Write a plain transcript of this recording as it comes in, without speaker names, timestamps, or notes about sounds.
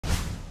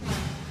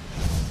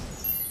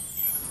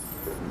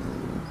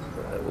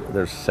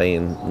There's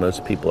saying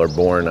most people are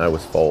born, I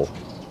was foal.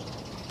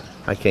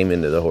 I came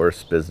into the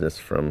horse business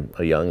from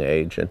a young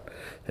age, and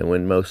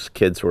when most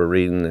kids were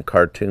reading the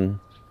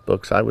cartoon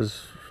books, I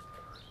was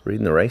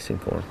reading the racing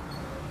for them.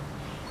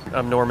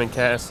 I'm Norman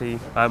Casse.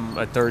 I'm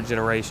a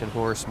third-generation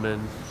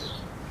horseman.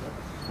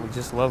 We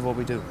just love what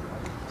we do.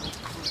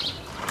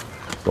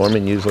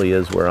 Norman usually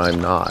is where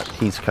I'm not.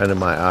 He's kind of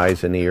my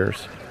eyes and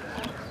ears.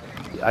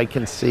 I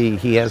can see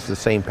he has the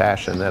same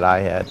passion that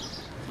I had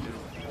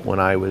when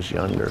I was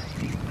younger.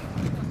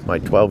 My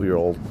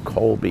 12-year-old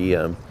Colby,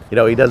 you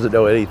know, he doesn't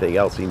know anything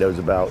else he knows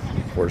about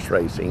horse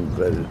racing,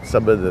 but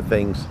some of the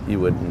things you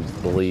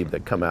wouldn't believe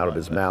that come out of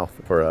his mouth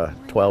for a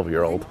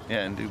 12-year-old.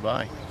 Yeah, in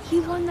Dubai. He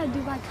won the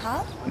Dubai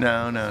Cup?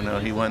 No.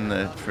 He won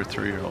for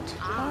 3-year-olds.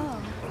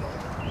 Oh.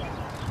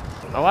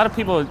 A lot of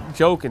people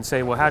joke and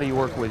say, well, how do you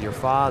work with your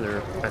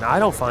father? And I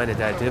don't find it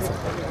that difficult.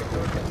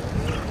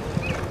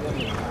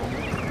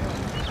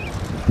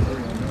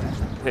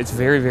 It's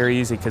very, very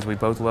easy because we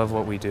both love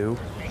what we do.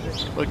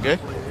 Look good.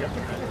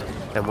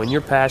 And when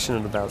you're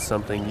passionate about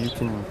something, you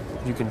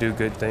can do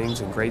good things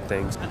and great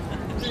things.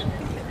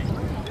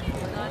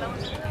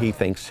 He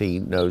thinks he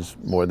knows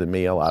more than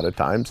me a lot of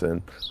times,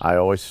 and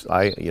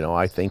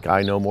I think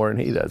I know more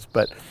than he does.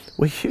 But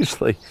we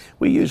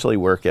usually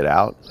work it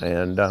out,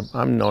 and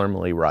I'm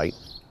normally right.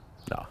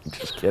 No, I'm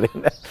just kidding.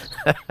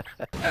 All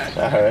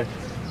right.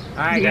 All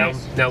right,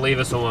 guys. Now leave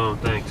us alone.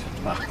 Thanks.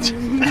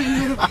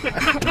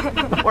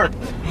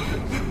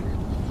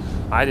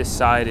 I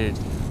decided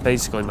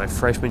basically my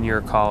freshman year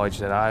of college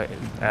that I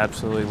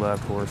absolutely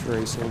loved horse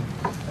racing,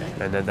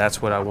 and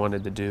that's what I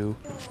wanted to do.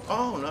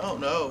 Oh,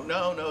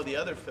 no, the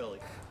other filly.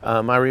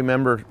 I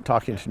remember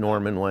talking to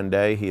Norman one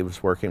day. He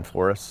was working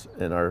for us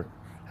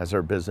as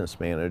our business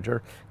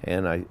manager,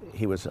 and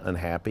he was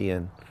unhappy,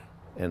 and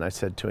I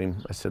said to him,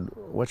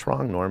 what's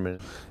wrong, Norman?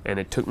 And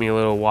it took me a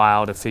little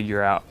while to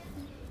figure out,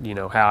 you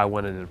know, how I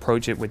wanted to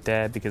approach it with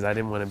Dad, because I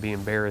didn't want to be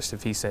embarrassed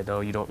if he said,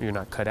 no, you're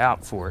not cut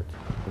out for it.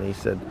 And he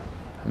said,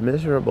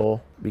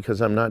 miserable because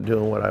I'm not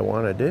doing what I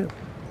want to do.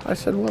 I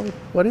said, well,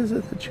 what is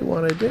it that you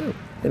want to do?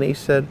 And he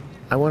said,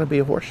 I want to be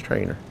a horse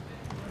trainer.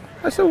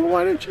 I said, well,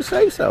 why didn't you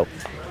say so?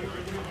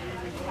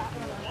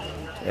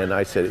 And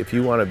I said, if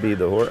you want to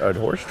be a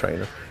horse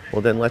trainer,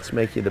 well, then let's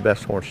make you the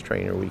best horse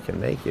trainer we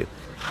can make you.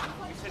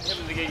 You sent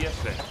him to the gate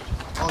yesterday.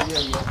 Oh, yeah.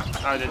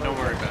 All right, then don't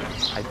worry about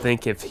it. I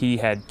think if he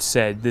had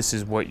said, this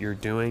is what you're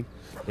doing,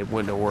 it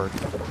wouldn't have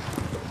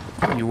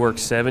worked. You work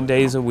 7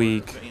 days a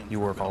week. You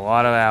work a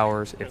lot of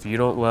hours. If you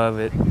don't love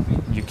it,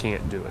 you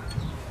can't do it.